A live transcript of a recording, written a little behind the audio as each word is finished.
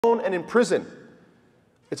alone and in prison,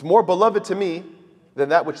 it's more beloved to me than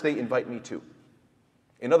that which they invite me to.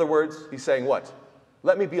 In other words, he's saying what?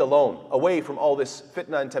 Let me be alone, away from all this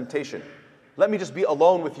fitna and temptation. Let me just be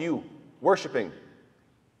alone with you, worshiping,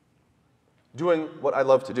 doing what I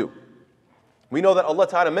love to do. We know that Allah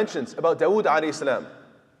Ta'ala mentions about Dawood alayhi salam,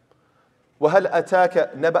 وَهَلْ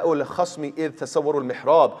أَتَاكَ نَبَأُ الْخَصْمِ إِذْ تَصَوَّرُوا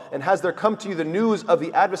الْمِحْرَابِ. And has there come to you the news of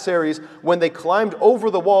the adversaries when they climbed over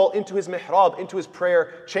the wall into his mihrab, into his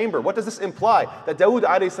prayer chamber? What does this imply? That Dawood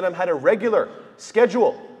alayhi salam had a regular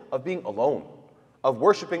schedule of being alone, of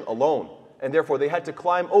worshiping alone. And therefore they had to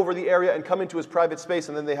climb over the area and come into his private space,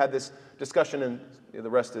 and then they had this discussion, and the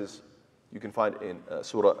rest is, you can find in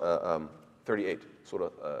Surah 38, Surah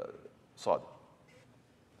Sad.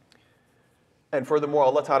 And furthermore,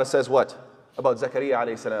 Allah Ta'ala says what? About Zakaria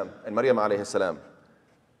alayhi salam and Maryam alayhi salam.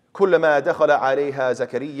 كلما دخل عليها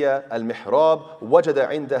زكريا المحراب وجد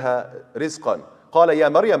عندها رزقا قال يا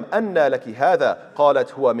مريم أنى لك هذا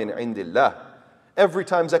قالت هو من عند الله. Every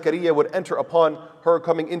time Zakaria would enter upon her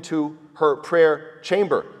coming into her prayer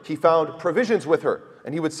chamber, he found provisions with her.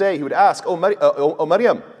 And he would say, he would ask, O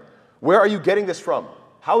Maryam, where are you getting this from?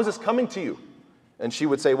 How is this coming to you? And she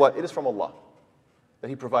would say, what? It is from Allah, that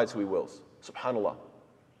He provides who He wills. Subhanallah.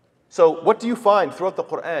 So what do you find throughout the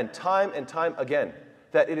Quran, time and time again,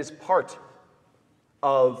 that it is part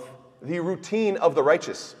of the routine of the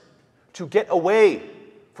righteous to get away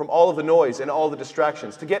from all of the noise and all the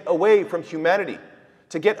distractions, to get away from humanity,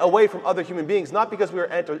 to get away from other human beings, not because we are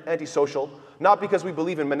antisocial, not because we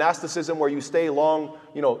believe in monasticism where you stay long,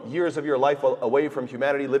 years of your life away from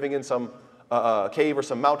humanity, living in some cave or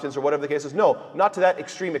some mountains or whatever the case is. No, not to that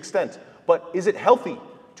extreme extent. But is it healthy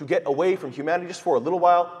to get away from humanity just for a little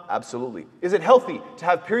while? Absolutely. Is it healthy to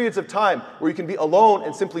have periods of time where you can be alone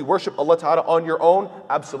and simply worship Allah Ta'ala on your own?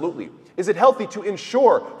 Absolutely. Is it healthy to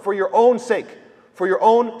ensure for your own sake, for your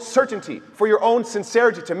own certainty, for your own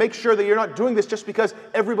sincerity, to make sure that you're not doing this just because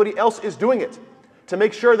everybody else is doing it? To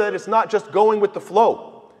make sure that it's not just going with the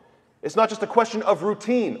flow. It's not just a question of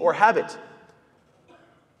routine or habit.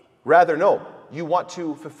 Rather, no, you want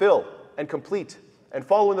to fulfill and complete and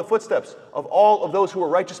follow in the footsteps of all of those who were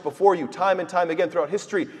righteous before you, time and time again throughout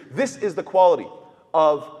history. This is the quality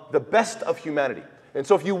of the best of humanity. And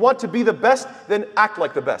so if you want to be the best, then act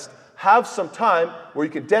like the best. Have some time where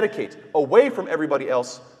you can dedicate away from everybody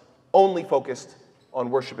else, only focused on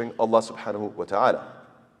worshiping Allah subhanahu wa ta'ala.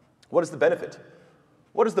 What is the benefit?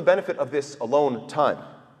 What is the benefit of this alone time?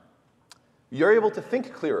 You're able to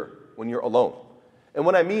think clearer when you're alone. And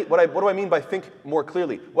what do I mean by think more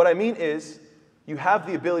clearly? What I mean is, you have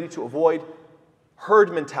the ability to avoid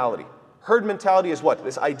herd mentality. Herd mentality is what?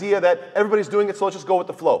 This idea that everybody's doing it, so let's just go with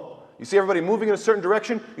the flow. You see everybody moving in a certain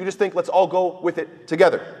direction, you just think, let's all go with it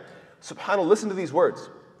together. SubhanAllah, listen to these words.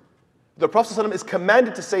 The Prophet ﷺ is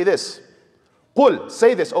commanded to say this. قُل,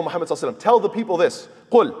 say this, O Muhammad ﷺ, tell the people this.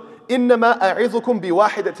 قُل, إِنَّمَا أَعِذُكُمْ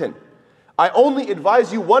بِوَاحِدَةٍ. I only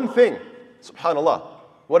advise you one thing.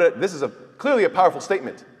 SubhanAllah. This is clearly a powerful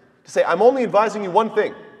statement. To say, I'm only advising you one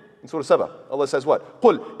thing. In Surah Saba, Allah says what?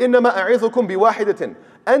 قُلْ إِنَّمَا أَعِذُكُمْ بِوَاحِدَةٍ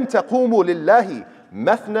أَن تَقُومُوا لِلَّهِ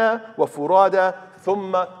مَثْنَى وَفُرَادَى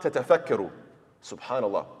ثُمَّ تَتَفَكَّرُوا.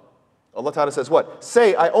 Subhanallah. Allah Ta'ala says what?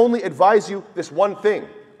 Say, I only advise you this one thing.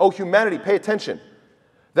 O humanity, pay attention.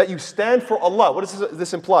 That you stand for Allah. What does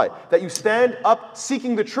this imply? That you stand up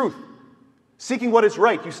seeking the truth, seeking what is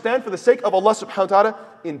right. You stand for the sake of Allah subhanahu wa ta'ala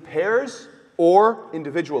in pairs or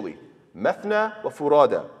individually. مَثْنَى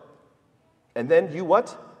وَفُرَادَى. And then you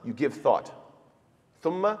what? You give thought.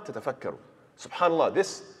 ثُمَّ تَتَفَكَّرُوا.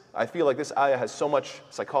 SubhanAllah, I feel like this ayah has so much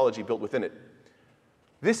psychology built within it.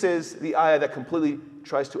 This is the ayah that completely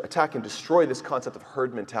tries to attack and destroy this concept of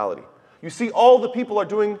herd mentality. You see, all the people are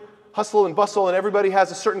doing hustle and bustle, and everybody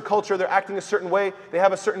has a certain culture, they're acting a certain way, they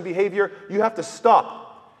have a certain behavior. You have to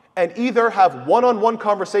stop and either have one-on-one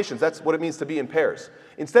conversations. That's what it means to be in pairs.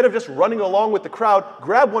 Instead of just running along with the crowd,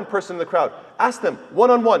 grab one person in the crowd, ask them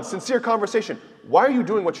one-on-one, sincere conversation. Why are you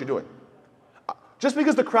doing what you're doing? Just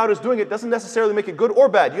because the crowd is doing it doesn't necessarily make it good or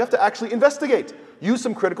bad. You have to actually investigate. Use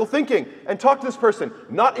some critical thinking and talk to this person,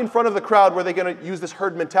 not in front of the crowd where they're going to use this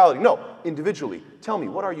herd mentality. No, individually. Tell me,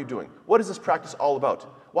 what are you doing? What is this practice all about?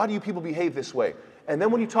 Why do you people behave this way? And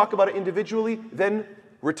then when you talk about it individually, then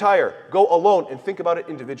retire, go alone and think about it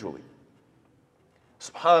individually.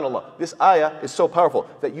 SubhanAllah, this ayah is so powerful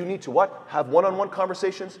that you need to what? Have one-on-one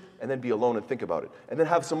conversations and then be alone and think about it. And then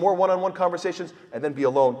have some more one-on-one conversations and then be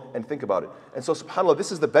alone and think about it. And so SubhanAllah,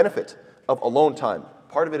 this is the benefit of alone time.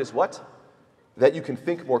 Part of it is what? That you can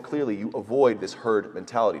think more clearly, you avoid this herd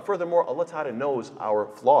mentality. Furthermore, Allah Ta'ala knows our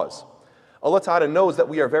flaws. Allah Ta'ala knows that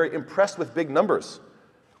we are very impressed with big numbers.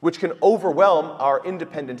 which can overwhelm our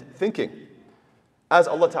independent thinking. As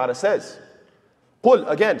Allah Ta'ala says, قُلْ,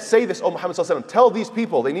 again, say this, O Muhammad sallallahu alaihi wasallam, tell these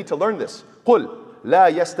people, they need to learn this. قُلْ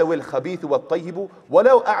لَا يَسْتَوِي الْخَبِيثُ وَالطَّيِّبُ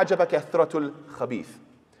وَلَوْ أَعْجَبَكَ كَثْرَةُ الْخَبِيثِ.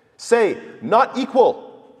 Say, not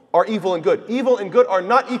equal are evil and good. Evil and good are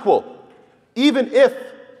not equal, even if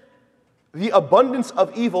the abundance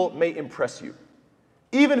of evil may impress you.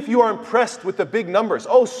 Even if you are impressed with the big numbers,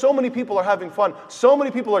 oh, so many people are having fun, so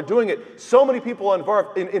many people are doing it, so many people are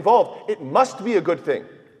involved, it must be a good thing.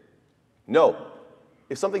 No.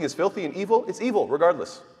 If something is filthy and evil, it's evil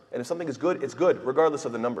regardless. And if something is good, it's good regardless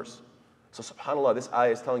of the numbers. So subhanAllah, this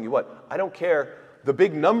ayah is telling you what? I don't care the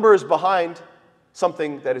big numbers behind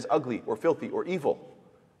something that is ugly or filthy or evil.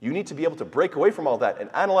 You need to be able to break away from all that and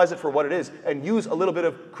analyze it for what it is and use a little bit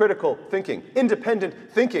of critical thinking, independent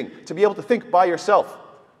thinking, to be able to think by yourself.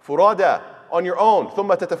 Furada, on your own,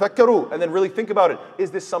 ثُمَّ تَتَفَكَّرُوا, and then really think about it. Is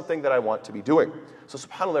this something that I want to be doing? So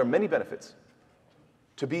subhanAllah, there are many benefits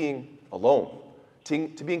to being alone, to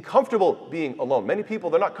being comfortable being alone. Many people,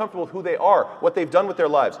 they're not comfortable with who they are, what they've done with their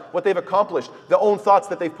lives, what they've accomplished, their own thoughts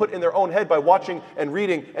that they've put in their own head by watching and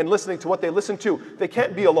reading and listening to what they listen to. They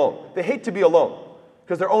can't be alone. They hate to be alone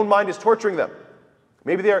because their own mind is torturing them.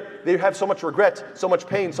 Maybe they have so much regret, so much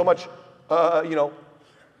pain, so much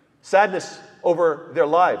sadness over their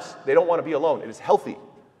lives. They don't want to be alone. It is healthy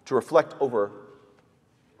to reflect over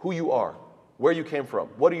who you are, where you came from,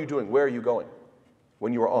 what are you doing, where are you going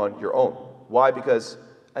when you are on your own. Why? Because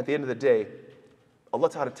at the end of the day, Allah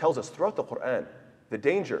Ta'ala tells us throughout the Quran the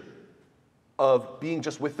danger of being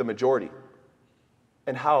just with the majority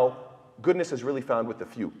and how goodness is really found with the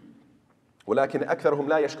few. وَلَكِنْ أَكْثَرُهُمْ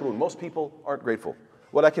لَا يَشْكُرُونَ. Most people aren't grateful.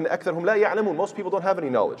 وَلَكِنْ أَكْثَرُهُمْ لَا يَعْلَمُونَ. Most people don't have any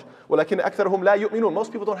knowledge. وَلَكِنْ أَكْثَرُهُمْ لَا يُؤْمِنُونَ.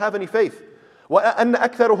 Most people don't have any faith. وَأَنَّ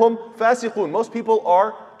أَكْثَرُهُمْ فَاسِقُونَ. Most people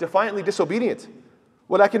are defiantly disobedient.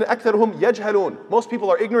 وَلَكِنْ أَكْثَرُهُمْ يَجْهَلُونَ. Most people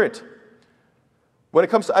are ignorant. When it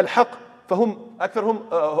comes to al-haq, فَهُمْ أَكْثَرُهُمْ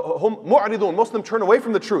هُمْ مُعْرِضُونَ. Most of them turn away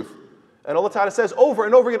from the truth. And Allah Ta'ala says over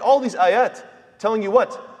and over again, all these ayat telling you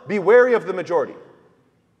what? Be wary of the majority.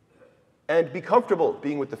 And be comfortable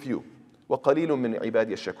being with the few. وَقَلِيلٌ مِّنْ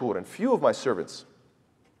عِبَادِيَ الشَّكُورِ. And few of my servants,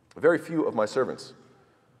 very few of my servants,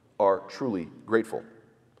 are truly grateful.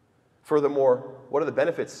 Furthermore, what are the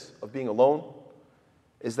benefits of being alone?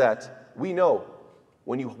 Is that we know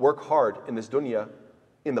when you work hard in this dunya,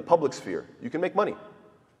 in the public sphere, you can make money.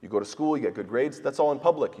 You go to school, you get good grades, that's all in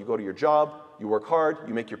public. You go to your job, you work hard,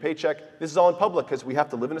 you make your paycheck. This is all in public because we have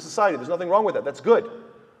to live in a society. There's nothing wrong with that, that's good.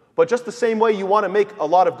 But just the same way you want to make a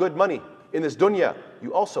lot of good money in this dunya,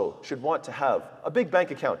 you also should want to have a big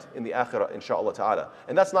bank account in the akhirah, inshaAllah ta'ala.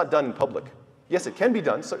 And that's not done in public. Yes, it can be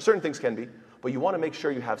done, certain things can be, but you want to make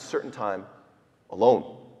sure you have certain time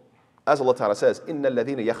alone. As Allah Ta'ala says, إِنَّ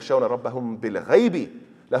الَّذِينَ يَخْشَوْنَ رَبَّهُمْ بِالْغَيْبِ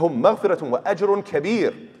لَهُمْ مَغْفِرَةٌ وَأَجْرٌ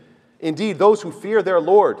كَبِيرٌ. Indeed, those who fear their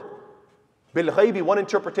Lord, bil-ghaybi, one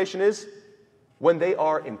interpretation is when they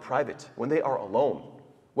are in private, when they are alone,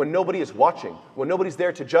 when nobody is watching, when nobody's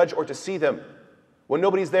there to judge or to see them, when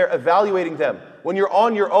nobody's there evaluating them, when you're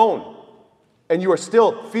on your own and you are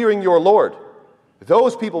still fearing your Lord,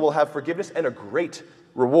 those people will have forgiveness and a great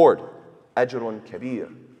reward. Ajrun kabir.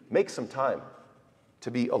 Make some time to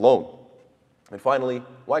be alone. And finally,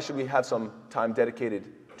 why should we have some time dedicated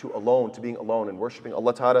to being alone and worshiping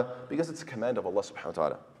Allah Ta'ala? Because it's a command of Allah Subhanahu wa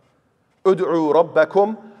Ta'ala. Ud'u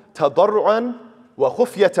rabbakum tadarru'an wa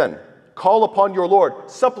khufyatan. Call upon your Lord,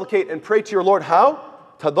 supplicate and pray to your Lord. How?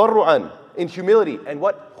 Tadarru'an, in humility, and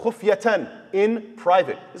what? Khufyatan, in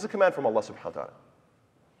private. This is a command from Allah Subhanahu wa Ta'ala.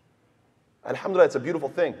 Alhamdulillah, it's a beautiful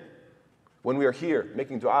thing. When we are here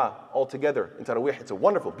making dua all together in Taraweeh, it's a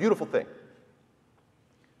wonderful, beautiful thing.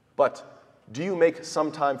 But do you make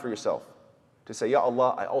some time for yourself to say, Ya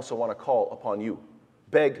Allah, I also want to call upon you,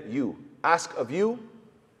 beg you, ask of you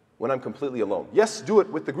when I'm completely alone? Yes, do it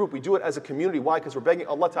with the group. We do it as a community. Why? Because we're begging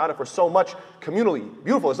Allah Ta'ala for so much communally.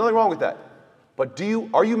 Beautiful, there's nothing wrong with that. But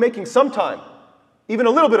are you making some time, even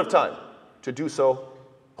a little bit of time, to do so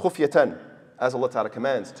khufyatan, as Allah Ta'ala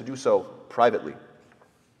commands, to do so privately?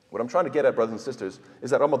 What I'm trying to get at, brothers and sisters,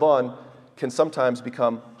 is that Ramadan can sometimes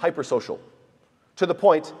become hypersocial, to the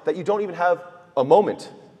point that you don't even have a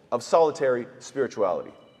moment of solitary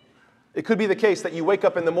spirituality. It could be the case that you wake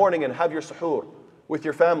up in the morning and have your suhoor with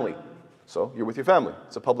your family. So you're with your family.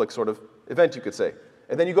 It's a public sort of event, you could say.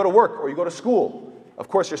 And then you go to work or you go to school. Of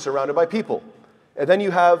course, you're surrounded by people. And then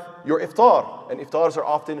you have your iftar. And iftars are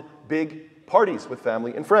often big parties with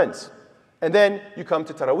family and friends. And then you come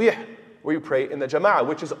to Taraweeh, where you pray in the jama'ah,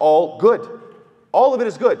 which is all good. All of it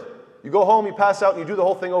is good. You go home, you pass out, and you do the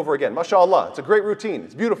whole thing over again. MashaAllah, it's a great routine.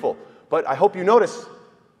 It's beautiful. But I hope you notice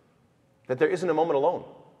that there isn't a moment alone.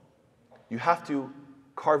 You have to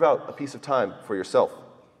carve out a piece of time for yourself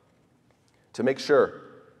to make sure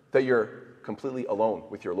that you're completely alone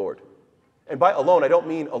with your Lord. And by alone, I don't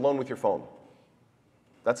mean alone with your phone.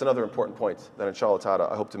 That's another important point that inshallah ta'ala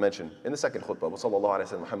I hope to mention in the second khutbah. Wa sallallahu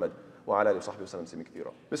alayhi wa sallam Muhammad wa ala alihi wa sahbihi wa sallam taslima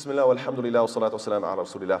kathira. Bismillah walhamdulillah wa salatu wa salam ala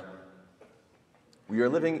rasulillah. We are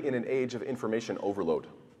living in an age of information overload.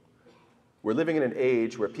 We're living in an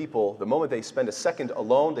age where people, the moment they spend a second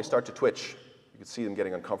alone, they start to twitch. You can see them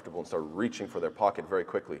getting uncomfortable and start reaching for their pocket very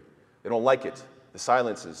quickly. They don't like it. The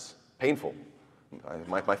silence is painful.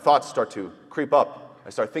 My thoughts start to creep up. I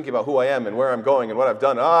start thinking about who I am and where I'm going and what I've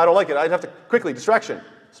done. I don't like it. I'd have to quickly, distraction.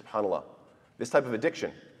 SubhanAllah. This type of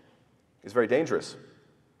addiction is very dangerous.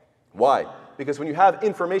 Why? Because when you have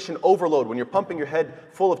information overload, when you're pumping your head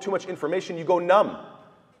full of too much information, you go numb.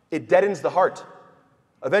 It deadens the heart.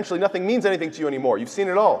 Eventually, nothing means anything to you anymore. You've seen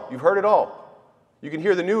it all. You've heard it all. You can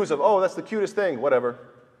hear the news of, oh, that's the cutest thing, whatever.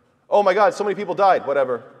 Oh my God, so many people died,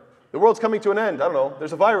 whatever. The world's coming to an end, I don't know.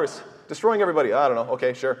 There's a virus destroying everybody. I don't know.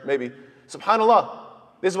 Okay, sure, maybe. SubhanAllah.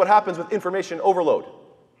 This is what happens with information overload.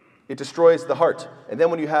 It destroys the heart. And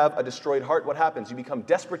then when you have a destroyed heart, what happens? You become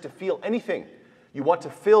desperate to feel anything. You want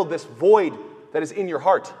to fill this void that is in your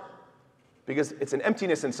heart because it's an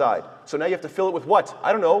emptiness inside. So now you have to fill it with what?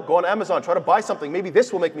 I don't know. Go on Amazon. Try to buy something. Maybe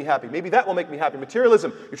this will make me happy. Maybe that will make me happy.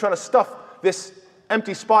 Materialism. You're trying to stuff this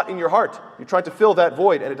empty spot in your heart. You're trying to fill that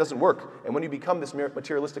void and it doesn't work. And when you become this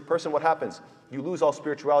materialistic person, what happens? You lose all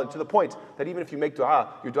spirituality to the point that even if you make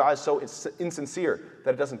dua, your dua is so insincere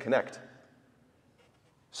that it doesn't connect.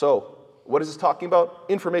 So, what is this talking about?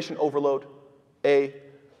 Information overload. A,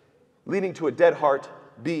 leading to a dead heart.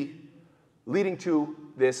 B, leading to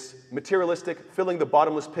this materialistic, filling the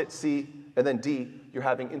bottomless pit. C, and then D, you're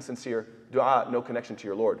having insincere dua, no connection to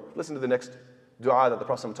your Lord. Listen to the next dua that the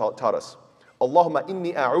Prophet taught us. Allahumma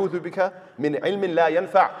inni a'udhu bika min ilmin la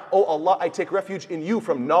yanfa'. Oh Allah, I take refuge in you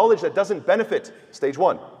from knowledge that doesn't benefit. Stage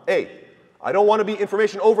one. A, I don't want to be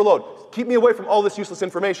information overload. Keep me away from all this useless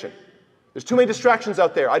information. There's too many distractions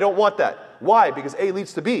out there. I don't want that. Why? Because A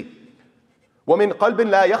leads to B. وَمِن قَلْبٍ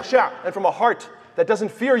لَا يَخْشَعْ. And from a heart that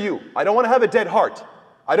doesn't fear you. I don't want to have a dead heart.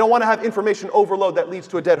 I don't want to have information overload that leads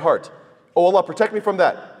to a dead heart. Oh Allah, protect me from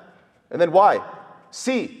that. And then why?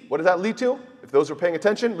 C, what does that lead to? If those who are paying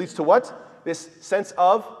attention, leads to what? This sense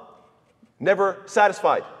of never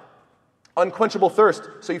satisfied. Unquenchable thirst,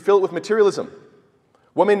 so you fill it with materialism.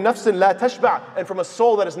 وَمِن نَفْسٍ لَا تَشْبَعْ. And from a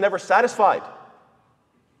soul that is never satisfied.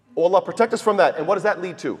 Oh Allah, protect us from that. And what does that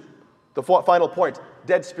lead to? The final point,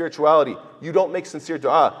 dead spirituality. You don't make sincere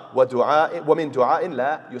dua. وَمِن دُعَاءٍ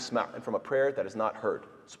لَا يُسْمَعْ. And from a prayer that is not heard.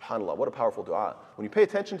 SubhanAllah, what a powerful dua. When you pay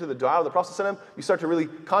attention to the dua of the Prophet ﷺ, you start to really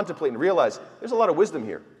contemplate and realize there's a lot of wisdom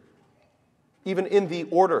here. Even in the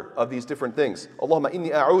order of these different things. Allahumma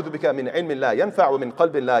inni a'udhu bika min ilmin la yanfa' wa min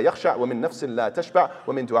qalbin la yakhsha' wa min nafsin la tashba'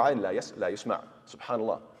 wa min du'a'in la yusma'.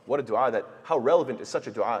 SubhanAllah. What a dua how relevant is such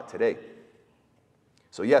a dua today?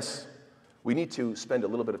 So yes, we need to spend a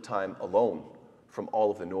little bit of time alone from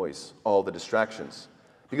all of the noise, all the distractions.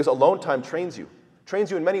 Because alone time trains you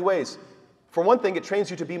in many ways. For one thing, it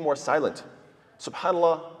trains you to be more silent.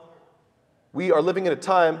 SubhanAllah, we are living in a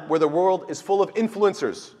time where the world is full of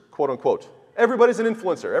influencers, quote unquote. Everybody's an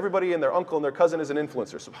influencer. Everybody and their uncle and their cousin is an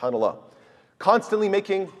influencer, SubhanAllah. Constantly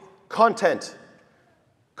making content,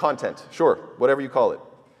 sure, whatever you call it.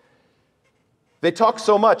 They talk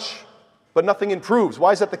so much, but nothing improves.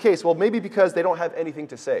 Why is that the case? Well, maybe because they don't have anything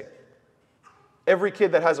to say. Every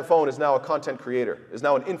kid that has a phone is now a content creator, is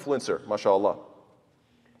now an influencer, mashallah.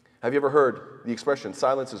 Have you ever heard the expression,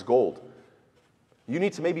 silence is gold? You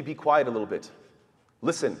need to maybe be quiet a little bit.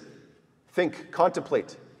 Listen, think,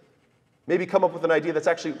 contemplate. Maybe come up with an idea that's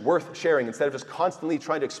actually worth sharing instead of just constantly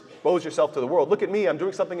trying to expose yourself to the world. Look at me, I'm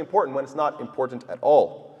doing something important when it's not important at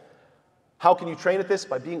all. How can you train at this?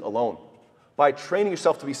 By being alone. By training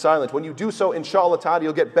yourself to be silent. When you do so, inshallah ta'ala,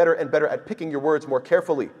 you'll get better and better at picking your words more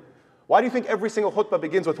carefully. Why do you think every single khutbah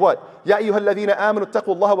begins with what? Ya ayyuhalladhina amanu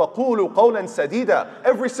taqullaha wa qulu qawlan sadida.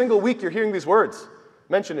 Every single week you're hearing these words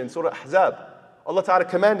mentioned in Surah Ahzab. Allah ta'ala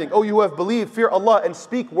commanding, oh you who have believed, fear Allah and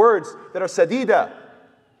speak words that are sadida.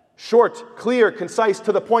 Short, clear, concise,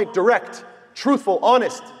 to the point, direct, truthful,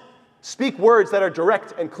 honest. Speak words that are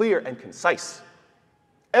direct and clear and concise.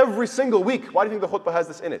 Every single week. Why do you think the khutbah has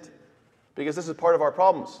this in it? Because this is part of our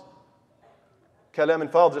problems. Kalam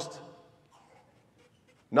and fal, just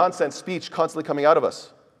nonsense speech constantly coming out of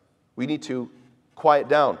us. We need to quiet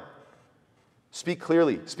down. Speak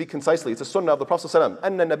clearly, speak concisely. It's a sunnah of the Prophet ﷺ.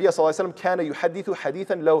 أن النبي صلى الله عليه وسلم كان يحدث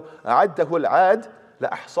حديثا لو أعده العاد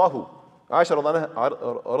لأحصاه. Aisha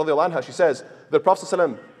radiallahu anha, she says, the Prophet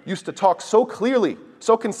ﷺ used to talk so clearly,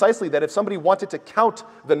 so concisely, that if somebody wanted to count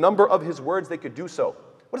the number of his words, they could do so.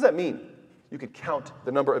 What does that mean? You could count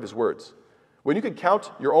the number of his words. When you can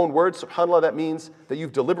count your own words, subhanAllah, that means that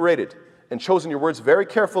you've deliberated and chosen your words very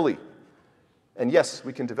carefully. And yes,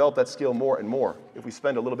 we can develop that skill more and more if we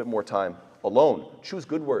spend a little bit more time alone. Choose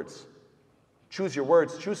good words. Choose your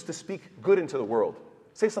words. Choose to speak good into the world.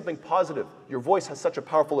 Say something positive. Your voice has such a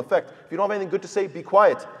powerful effect. If you don't have anything good to say, be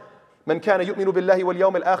quiet. من كان يؤمن بالله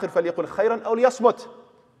واليوم الآخر فليقل خيرا أو ليصمت.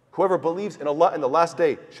 Whoever believes in Allah and the last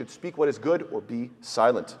day should speak what is good or be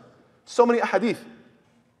silent. So many ahadith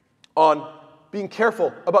on being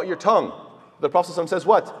careful about your tongue. The Prophet ﷺ says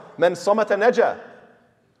what? Man samata naja.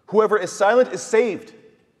 Whoever is silent is saved.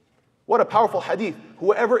 What a powerful hadith.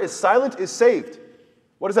 Whoever is silent is saved.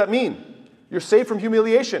 What does that mean? You're saved from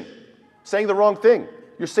humiliation, saying the wrong thing.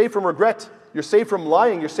 You're saved from regret. You're saved from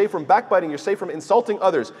lying. You're saved from backbiting. You're saved from insulting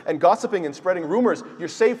others and gossiping and spreading rumors. You're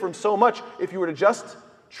saved from so much if you were to just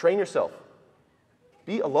train yourself.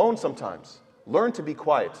 Be alone sometimes. Learn to be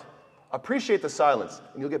quiet. Appreciate the silence,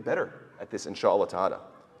 and you'll get better at this, inshallah ta'ala,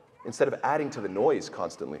 instead of adding to the noise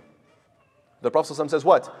constantly. The Prophet ﷺ says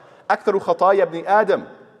what? أَكْثَرُ خَطَايَا ابْنِ آدَمْ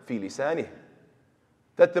فِي لِسَانِهِ.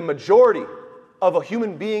 That the majority of a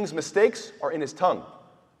human being's mistakes are in his tongue.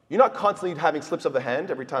 You're not constantly having slips of the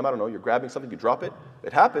hand every time, I don't know, you're grabbing something, you drop it.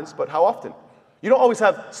 It happens, but how often? You don't always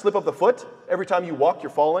have slip of the foot. Every time you walk,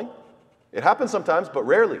 you're falling. It happens sometimes, but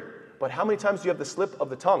rarely. But how many times do you have the slip of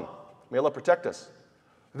the tongue? May Allah protect us.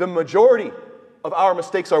 The majority of our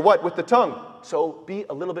mistakes are what? With the tongue. So be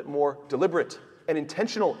a little bit more deliberate and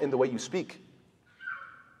intentional in the way you speak.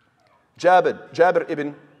 Jabir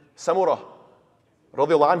ibn Samurah,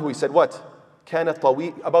 radiallahu anhu, he said what?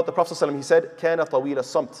 About the Prophet ﷺ, he said, كَانَ طَوِيلَ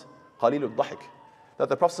الصَّمْتِ قَلِيلُ الضَّحِكِ. That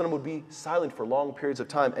the Prophet ﷺ would be silent for long periods of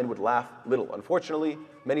time and would laugh little. Unfortunately,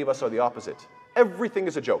 many of us are the opposite. Everything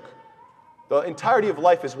is a joke. The entirety of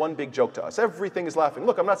life is one big joke to us. Everything is laughing.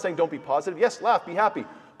 Look, I'm not saying don't be positive. Yes, laugh, be happy.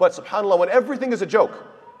 But subhanAllah, when everything is a joke,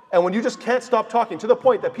 and when you just can't stop talking to the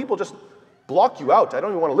point that people just block you out, I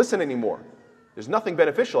don't even want to listen anymore. There's nothing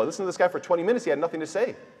beneficial. I listened to this guy for 20 minutes, he had nothing to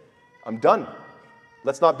say. I'm done.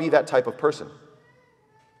 Let's not be that type of person.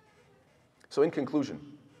 So in conclusion,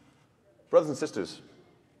 brothers and sisters,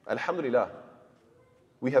 alhamdulillah,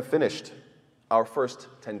 we have finished our first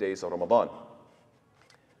 10 days of Ramadan.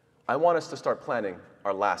 I want us to start planning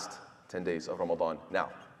our last 10 days of Ramadan now.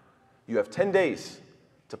 You have 10 days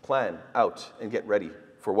to plan out and get ready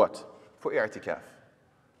for what? For i'tikaf.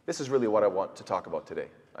 This is really what I want to talk about today.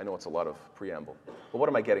 I know it's a lot of preamble, but what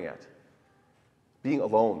am I getting at? Being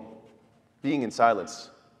alone, being in silence.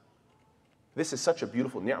 This is such a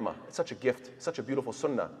beautiful ni'mah, it's such a gift, such a beautiful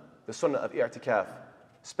sunnah, the sunnah of i'tikaf,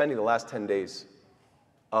 spending the last 10 days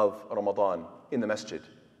of Ramadan in the masjid.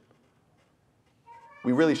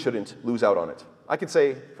 We really shouldn't lose out on it. I can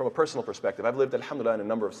say from a personal perspective, I've lived, alhamdulillah, in a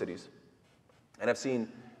number of cities, and I've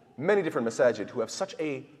seen many different masajid who have such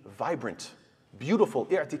a vibrant, beautiful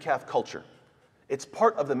i'tikaf culture. It's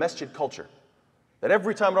part of the masjid culture. That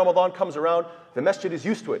every time Ramadan comes around, the masjid is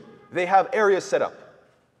used to it. They have areas set up.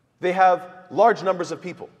 They have large numbers of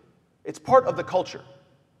people. It's part of the culture.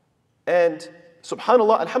 And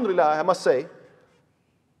subhanAllah, alhamdulillah, I must say,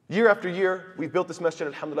 year after year, we've built this masjid,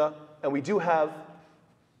 alhamdulillah, and we do have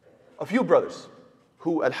a few brothers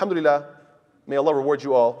who, alhamdulillah, may Allah reward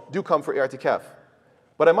you all, do come for i'tikaf.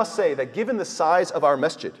 But I must say that given the size of our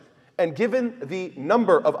masjid, and given the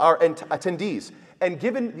number of our attendees, and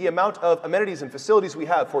given the amount of amenities and facilities we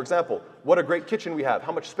have, for example, what a great kitchen we have,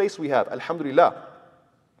 how much space we have, alhamdulillah,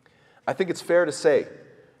 I think it's fair to say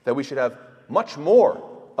that we should have much more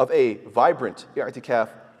of a vibrant i'tikaf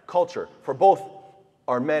culture for both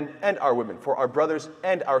our men and our women, for our brothers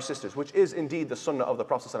and our sisters, which is indeed the sunnah of the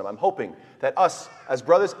Prophet ﷺ. I'm hoping that us as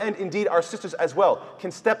brothers and indeed our sisters as well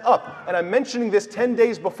can step up. And I'm mentioning this 10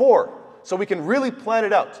 days before so we can really plan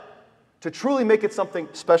it out to truly make it something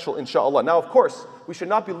special, inshallah. Now, of course, we should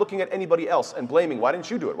not be looking at anybody else and blaming, why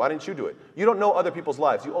didn't you do it? Why didn't you do it? You don't know other people's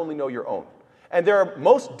lives. You only know your own. And there are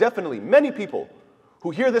most definitely many people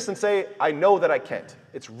who hear this and say, I know that I can't.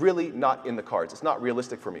 It's really not in the cards. It's not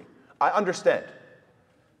realistic for me. I understand.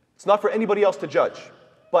 It's not for anybody else to judge.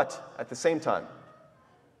 But at the same time,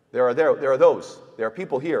 there are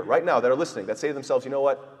people here right now that are listening that say to themselves, you know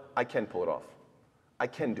what? I can pull it off. I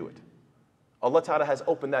can do it. Allah Ta'ala has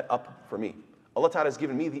opened that up for me. Allah Ta'ala has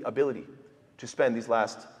given me the ability to spend these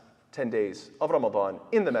last 10 days of Ramadan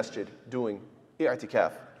in the masjid doing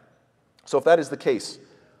i'tikaf. So if that is the case,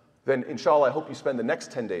 then inshallah I hope you spend the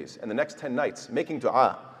next 10 days and the next 10 nights making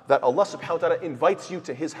dua that Allah subhanahu wa ta'ala invites you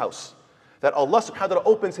to His house, that Allah subhanahu wa ta'ala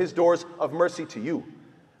opens His doors of mercy to you.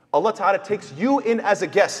 Allah Ta'ala takes you in as a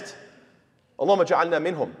guest. Allahumma ja'alna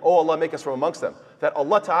minhum. Oh Allah, make us from amongst them. That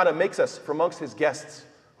Allah Ta'ala makes us from amongst His guests.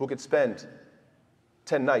 who could spend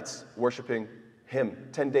 10 nights worshiping Him,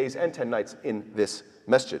 10 days and 10 nights in this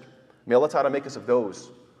masjid. May Allah Ta'ala make us of those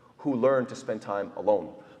who learn to spend time alone.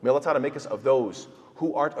 May Allah Ta'ala make us of those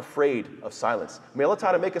who aren't afraid of silence. May Allah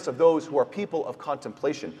Ta'ala make us of those who are people of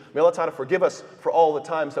contemplation. May Allah Ta'ala forgive us for all the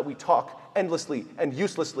times that we talk endlessly and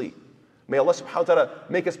uselessly. May Allah Subhanahu wa Ta'ala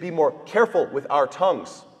make us be more careful with our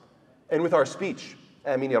tongues and with our speech.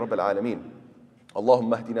 Ameen ya Rabbil Alameen.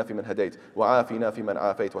 اللهم اهدنا فيمن هديت وعافنا فيمن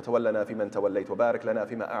عافيت وتولنا فيمن توليت وبارك لنا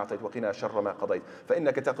فيما أعطيت وقنا شر ما قضيت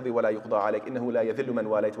فإنك تقضي ولا يقضى عليك إنه لا يذل من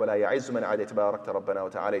واليت ولا يعز من عاديت باركت ربنا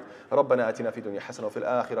وتعاليت ربنا آتنا في الدنيا حسنة وفي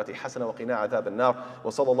الآخرة حسنة وقنا عذاب النار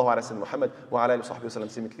وصلى الله على سيدنا محمد وعلى آله وصحبه وسلم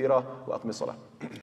تسليما كثيرا وأقم الصلاة.